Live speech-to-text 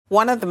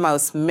One of the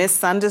most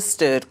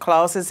misunderstood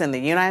clauses in the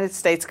United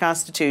States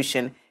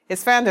Constitution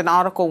is found in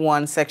Article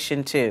 1,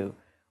 Section 2.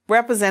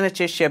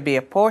 Representatives shall be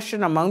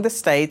apportioned among the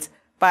states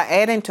by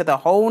adding to the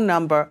whole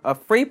number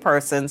of free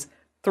persons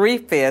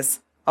 3/5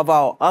 of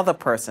all other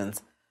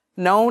persons.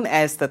 Known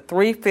as the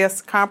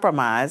 3/5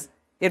 compromise,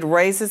 it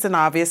raises an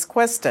obvious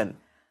question.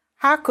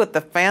 How could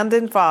the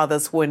founding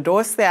fathers who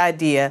endorsed the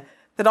idea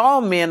that all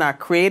men are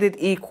created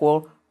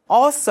equal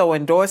also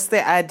endorse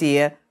the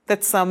idea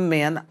that some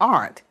men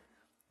aren't?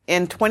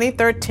 In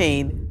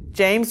 2013,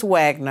 James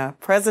Wagner,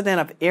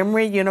 president of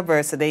Emory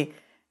University,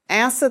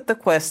 answered the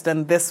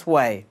question this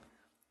way.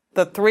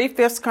 The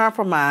 3/5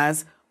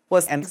 compromise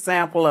was an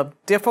example of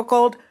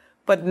difficult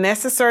but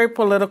necessary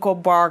political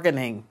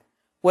bargaining.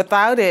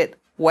 Without it,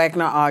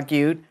 Wagner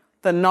argued,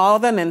 the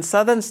northern and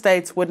southern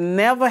states would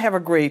never have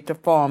agreed to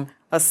form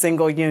a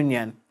single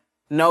union.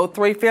 No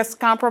 3/5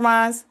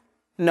 compromise,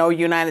 no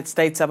United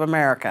States of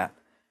America.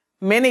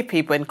 Many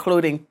people,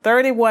 including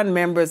 31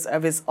 members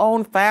of his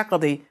own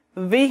faculty,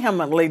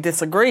 vehemently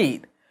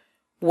disagreed.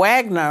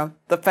 Wagner,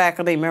 the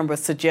faculty member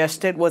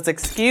suggested, was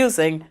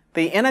excusing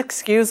the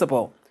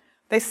inexcusable.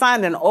 They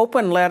signed an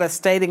open letter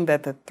stating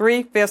that the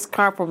 3/5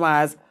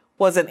 compromise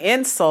was an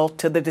insult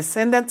to the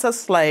descendants of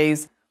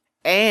slaves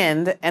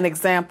and an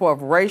example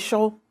of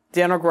racial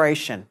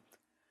denigration.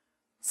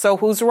 So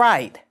who's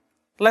right?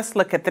 Let's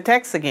look at the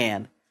text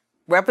again.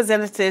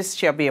 Representatives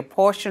shall be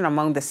apportioned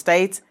among the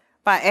states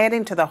by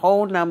adding to the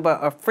whole number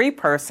of free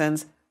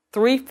persons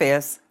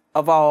 3/5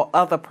 of all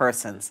other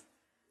persons.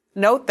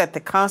 Note that the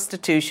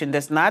Constitution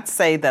does not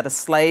say that a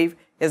slave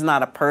is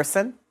not a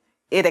person.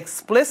 It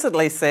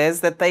explicitly says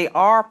that they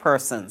are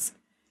persons.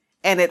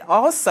 And it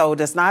also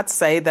does not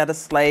say that a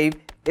slave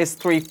is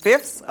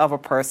 3/5 of a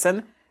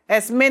person,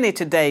 as many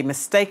today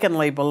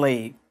mistakenly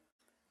believe.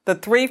 The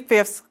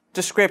 3/5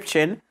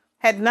 description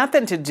had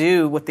nothing to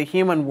do with the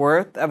human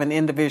worth of an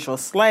individual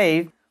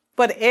slave,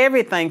 but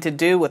everything to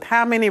do with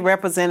how many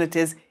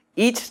representatives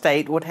each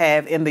state would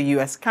have in the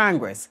U.S.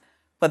 Congress.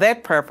 For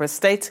that purpose,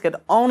 states could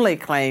only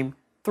claim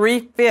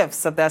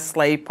 3/5 of their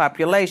slave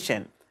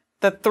population.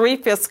 The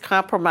 3/5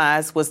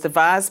 compromise was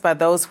devised by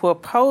those who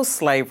opposed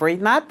slavery,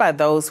 not by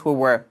those who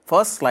were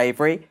for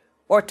slavery.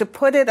 Or to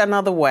put it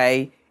another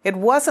way, it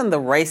wasn't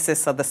the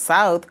racists of the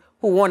South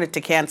who wanted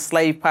to count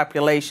slave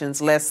populations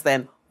less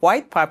than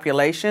white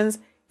populations.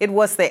 It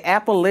was the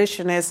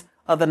abolitionists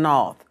of the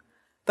North.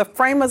 The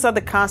framers of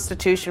the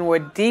Constitution were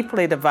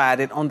deeply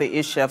divided on the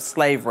issue of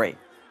slavery.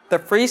 The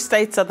free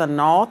states of the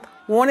North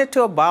wanted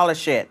to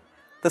abolish it.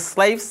 The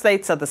slave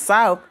states of the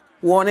South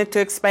wanted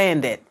to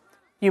expand it.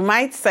 You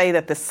might say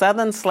that the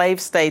Southern slave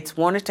states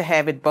wanted to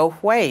have it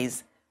both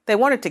ways. They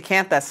wanted to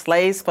count their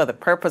slaves for the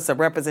purpose of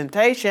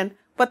representation,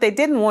 but they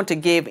didn't want to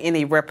give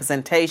any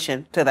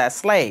representation to their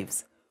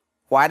slaves.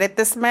 Why did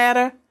this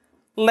matter?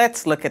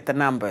 Let's look at the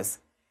numbers.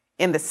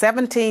 In the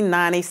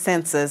 1790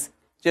 census,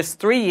 just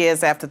 3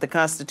 years after the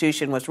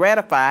Constitution was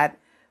ratified,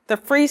 the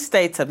free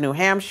states of New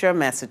Hampshire,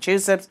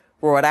 Massachusetts,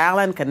 Rhode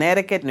Island,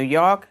 Connecticut, New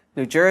York,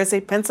 New Jersey,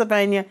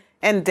 Pennsylvania,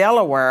 and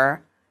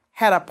Delaware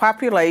had a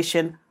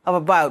population of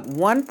about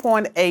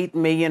 1.8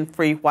 million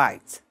free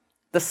whites.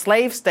 The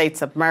slave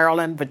states of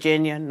Maryland,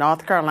 Virginia,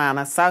 North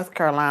Carolina, South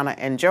Carolina,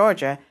 and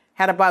Georgia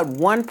had about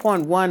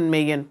 1.1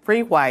 million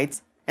free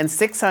whites and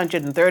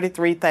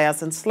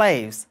 633,000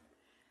 slaves.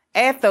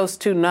 Add those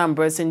two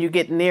numbers and you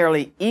get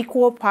nearly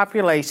equal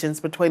populations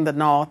between the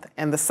North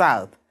and the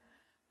South.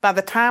 By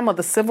the time of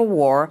the Civil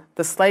War,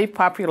 the slave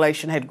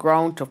population had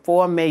grown to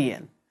 4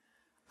 million.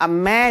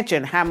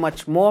 Imagine how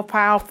much more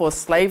powerful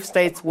slave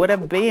states would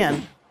have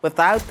been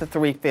without the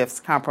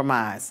 3/5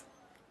 compromise.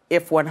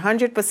 If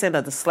 100%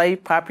 of the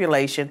slave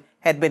population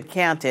had been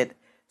counted,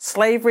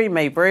 slavery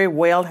may very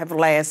well have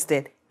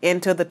lasted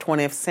into the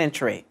 20th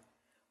century.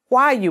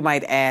 Why, you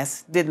might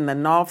ask, didn't the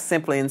North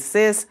simply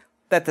insist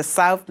that the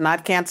South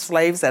not count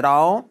slaves at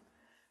all?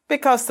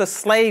 Because the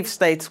slave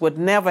states would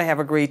never have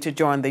agreed to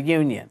join the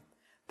Union.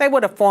 They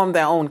would have formed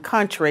their own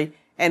country,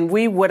 and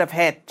we would have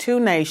had two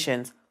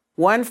nations,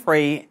 one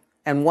free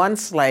and one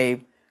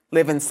slave,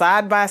 living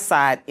side by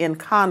side in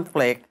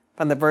conflict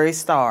from the very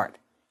start.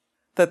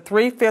 The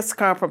 3/5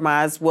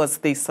 compromise was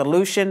the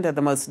solution to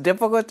the most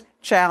difficult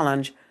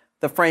challenge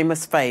the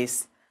framers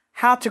faced: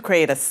 how to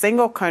create a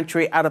single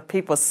country out of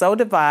people so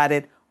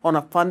divided on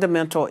a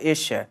fundamental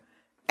issue.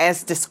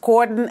 As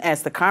discordant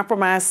as the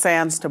compromise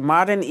sounds to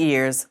modern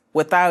ears,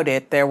 without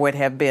it there would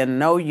have been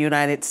no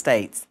United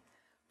States.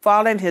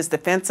 Following his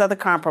defense of the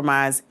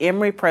compromise,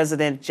 Emory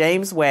President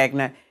James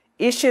Wagner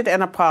issued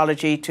an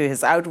apology to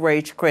his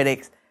outraged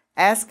critics,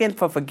 asking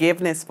for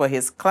forgiveness for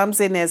his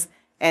clumsiness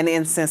and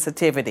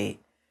insensitivity.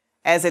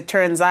 As it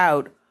turns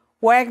out,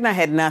 Wagner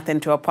had nothing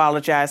to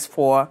apologize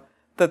for.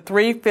 The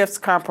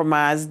 3/5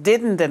 compromise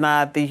didn't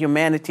deny the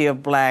humanity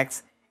of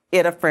blacks,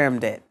 it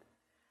affirmed it.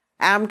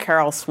 I'm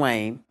Carol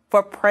Swain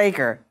for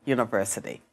Prager University.